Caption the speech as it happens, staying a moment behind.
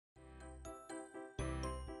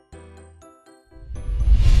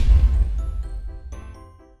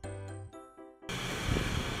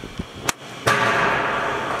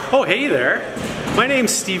Oh, hey there. My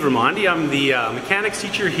name's Steve Raimondi. I'm the mechanics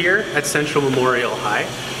teacher here at Central Memorial High.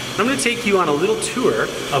 I'm going to take you on a little tour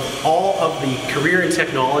of all of the career and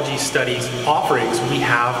technology studies offerings we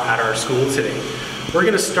have at our school today. We're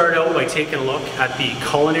going to start out by taking a look at the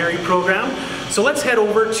culinary program. So let's head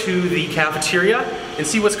over to the cafeteria and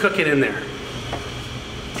see what's cooking in there.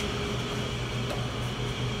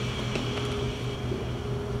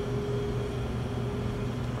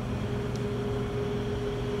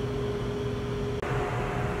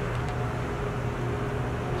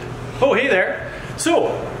 Oh, hey there. So,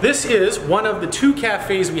 this is one of the two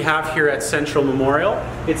cafes we have here at Central Memorial.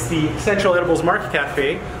 It's the Central Edibles Market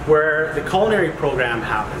Cafe, where the culinary program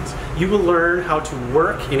happens. You will learn how to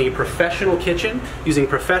work in a professional kitchen using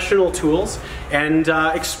professional tools and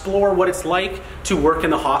explore what it's like to work in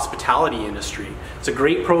the hospitality industry. It's a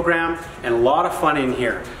great program and a lot of fun in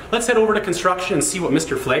here. Let's head over to construction and see what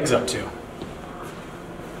Mr. Flegg's up to.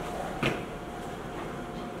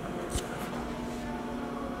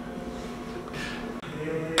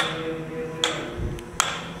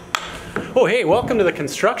 Oh, hey, welcome to the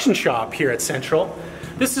construction shop here at Central.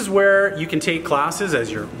 This is where you can take classes as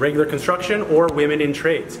your regular construction or women in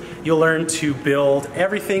trades. You'll learn to build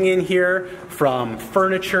everything in here from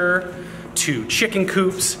furniture to chicken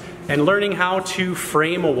coops and learning how to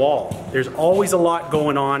frame a wall. There's always a lot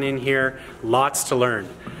going on in here, lots to learn.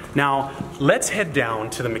 Now, let's head down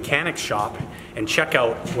to the mechanics shop and check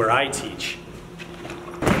out where I teach.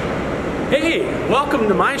 Hey, welcome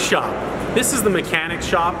to my shop. This is the mechanics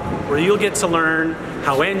shop where you'll get to learn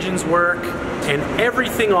how engines work and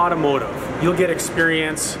everything automotive. You'll get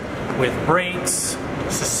experience with brakes,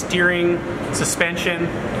 steering, suspension,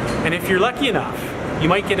 and if you're lucky enough, you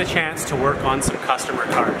might get a chance to work on some customer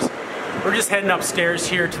cars. We're just heading upstairs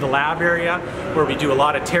here to the lab area where we do a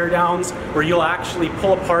lot of teardowns, where you'll actually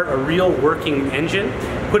pull apart a real working engine,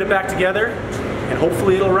 put it back together, and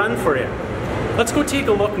hopefully it'll run for you. Let's go take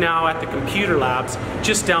a look now at the computer labs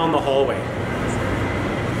just down the hallway.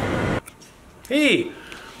 Hey,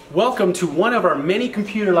 welcome to one of our many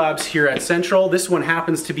computer labs here at Central. This one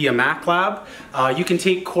happens to be a Mac lab. You can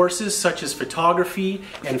take courses such as photography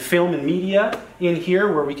and film and media in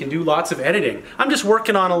here where we can do lots of editing. I'm just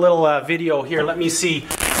working on a little video here. Let me see.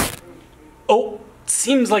 Oh,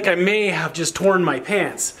 seems like I may have just torn my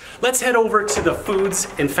pants. Let's head over to the foods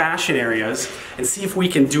and fashion areas and see if we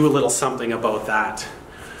can do a little something about that.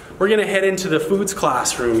 We're gonna head into the foods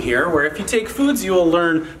classroom here, where if you take foods, you'll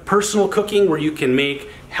learn personal cooking, where you can make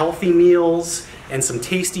healthy meals and some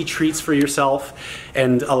tasty treats for yourself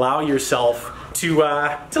and allow yourself to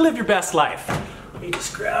live your best life. Let me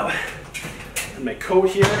just grab my coat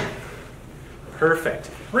here. Perfect.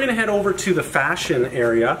 We're going to head over to the fashion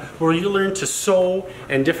area where you learn to sew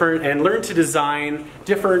and learn to design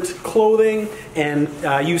different clothing and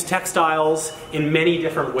use textiles in many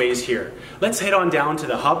different ways here. Let's head on down to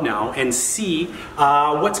the hub now and see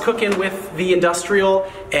what's cooking with the industrial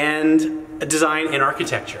and design and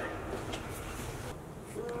architecture.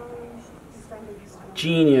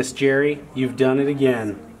 Genius, Jerry. You've done it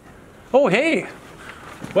again. Oh, hey.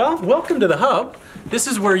 Well, welcome to the hub. This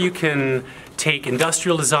is where you can take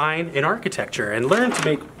industrial design and architecture and learn to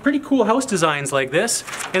make pretty cool house designs like this,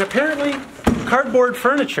 and apparently cardboard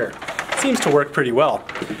furniture. Seems to work pretty well.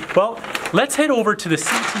 Well, let's head over to the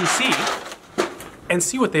CTC and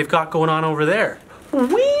see what they've got going on over there.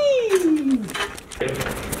 Whee!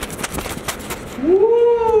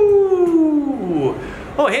 Woo!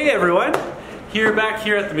 Oh, hey everyone. Back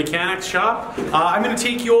here at the mechanics shop. I'm going to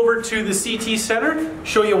take you over to the CT Center,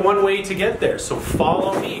 show you one way to get there. So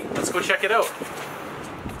follow me. Let's go check it out.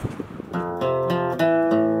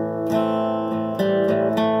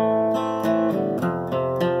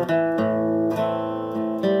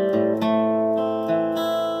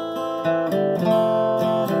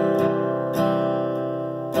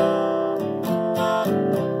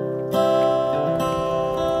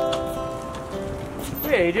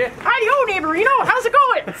 Hey, AJ. Hi-yo, neighborino. How's it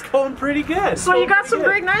going? It's going pretty good. So you got some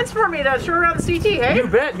great nights for me to show around the CT, hey? You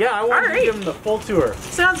bet. Yeah, I want to give them the full tour.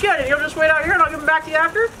 Sounds good. And you'll just wait out here and I'll give them back to you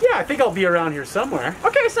after? Yeah, I think I'll be around here somewhere.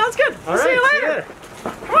 Okay, sounds good. All right, see you later.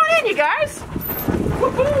 Come on in, you guys.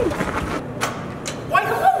 Woohoo! Why,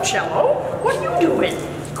 hello, Cello. What are you doing?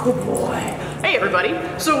 Good boy. Hey, everybody.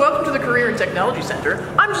 So welcome to the Career and Technology Center.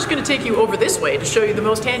 I'm just going to take you over this way to show you the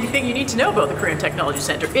most handy thing you need to know about the Career and Technology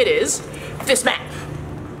Center. It is this map.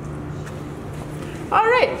 All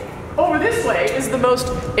right, over this way is the most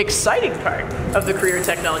exciting part of the Career and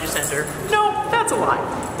Technology Center. No, that's a lie.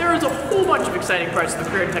 There is a whole bunch of exciting parts of the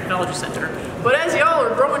Career and Technology Center, but as y'all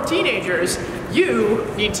are growing teenagers, you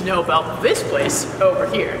need to know about this place over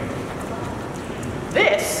here.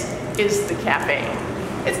 This is the cafe.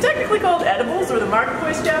 It's technically called Edibles or the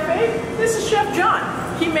Marketplace Cafe. This is Chef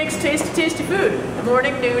John. He makes tasty, tasty food.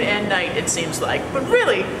 Morning, noon, and night, it seems like. But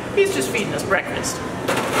really, he's just feeding us breakfast.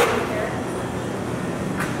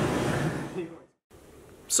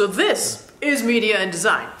 So this is media and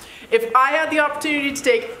design. If I had the opportunity to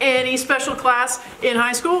take any special class in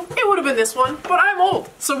high school, it would have been this one, but I'm old,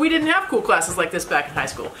 so we didn't have cool classes like this back in high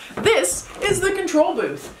school. This is the control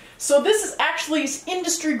booth. So this is actually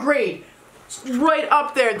industry grade. Right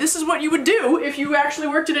up there. This is what you would do if you actually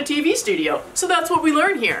worked in a TV studio. So that's what we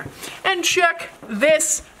learn here. And check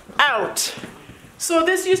this out. So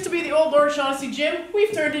this used to be the old Lord Shaughnessy gym.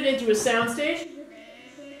 We've turned it into a soundstage.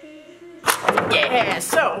 Yeah,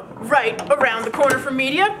 so right around the corner from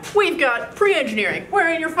media, we've got pre-engineering,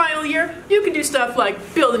 where in your final year, you can do stuff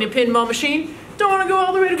like building a pinball machine. Don't want to go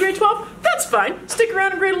all the way to grade 12? That's fine. Stick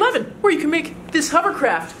around in grade 11, where you can make this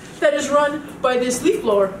hovercraft that is run by this leaf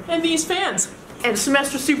blower and these fans. And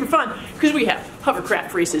semester's super fun, because we have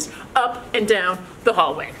hovercraft races up and down the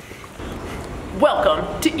hallway. Welcome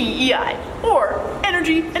to EEI, or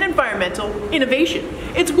Energy and Environmental Innovation.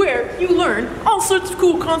 It's where you learn all sorts of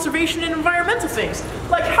cool conservation and environmental things,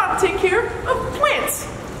 like how to take care of plants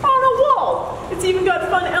on a wall. It's even got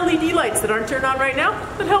fun LED lights that aren't turned on right now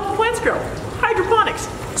that help the plants grow. Hydroponics,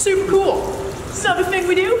 super cool. Another thing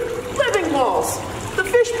we do, living walls. The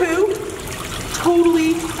fish poo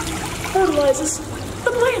totally fertilizes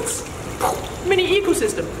the plants. Mini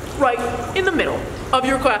ecosystem right in the middle of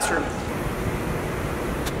your classroom.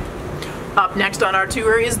 Up next on our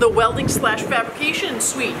tour is the welding/fabrication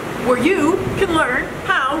suite, where you can learn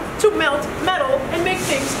how to melt metal and make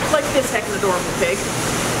things like this heckin' adorable pig.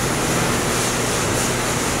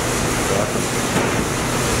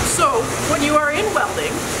 So, when you are in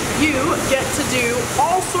welding, you get to do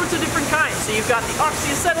all sorts of different kinds. So you've got the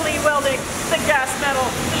oxyacetylene welding, the gas metal,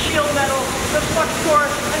 the shield metal, the flux core,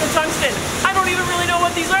 and the tungsten. I don't even really know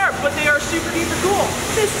what these are, but they are super duper cool.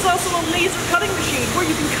 This is also a laser cutting machine where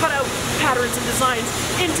you can cut out patterns and designs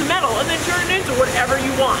into metal and then turn it into whatever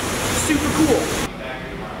you want. Super cool.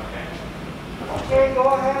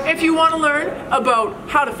 If you want to learn about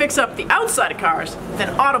how to fix up the outside of cars, then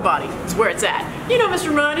Auto Body is where it's at. You know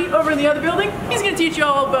Mr. Raimondi over in the other building? He's going to teach you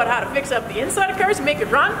all about how to fix up the inside of cars and make it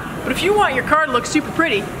run. But if you want your car to look super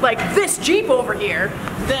pretty, like this Jeep over here,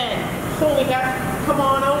 then holy heck, come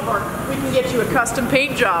on over. We can get you a custom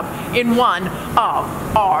paint job in one of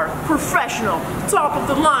our professional, top of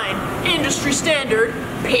the line, industry standard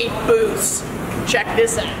paint booths. Check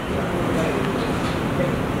this out.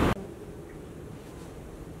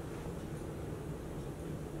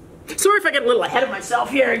 Sorry if I get a little ahead of myself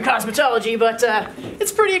here in cosmetology, but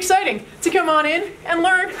it's pretty exciting to come on in and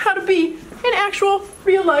learn how to be an actual,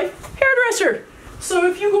 real-life hairdresser. So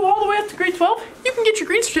if you go all the way up to grade 12, you can get your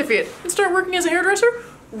green certificate and start working as a hairdresser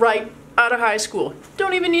right out of high school.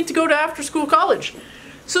 Don't even need to go to after-school college.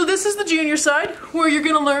 So this is the junior side, where you're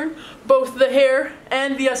going to learn both the hair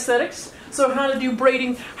and the aesthetics. So how to do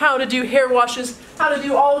braiding, how to do hair washes, how to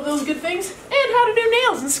do all of those good things, and how to do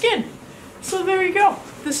nails and skin. So there you go.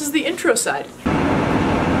 This is the intro side.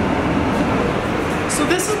 So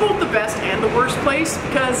this is both the best and the worst place,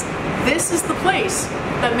 because this is the place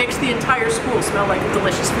that makes the entire school smell like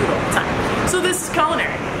delicious food all the time. So this is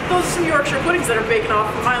culinary. Those are some Yorkshire puddings that are baking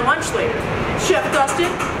off for my lunch later. Chef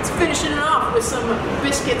Dustin is finishing it off with some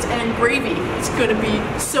biscuits and gravy. It's gonna be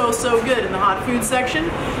so, so good in the hot food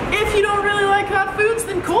section. If you don't really like hot foods,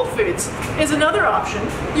 then cold foods is another option.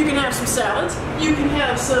 You can have some salads, you can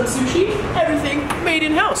have some sushi, everything made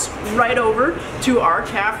in-house, right over to our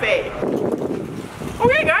cafe.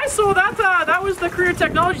 Okay guys, so that was the Career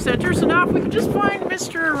Technology Center. So now if we could just find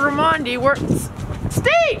Mr. Raimondi, where...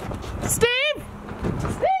 Steve! Steve! Steve!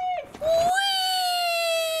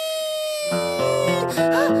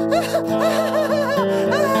 Whee!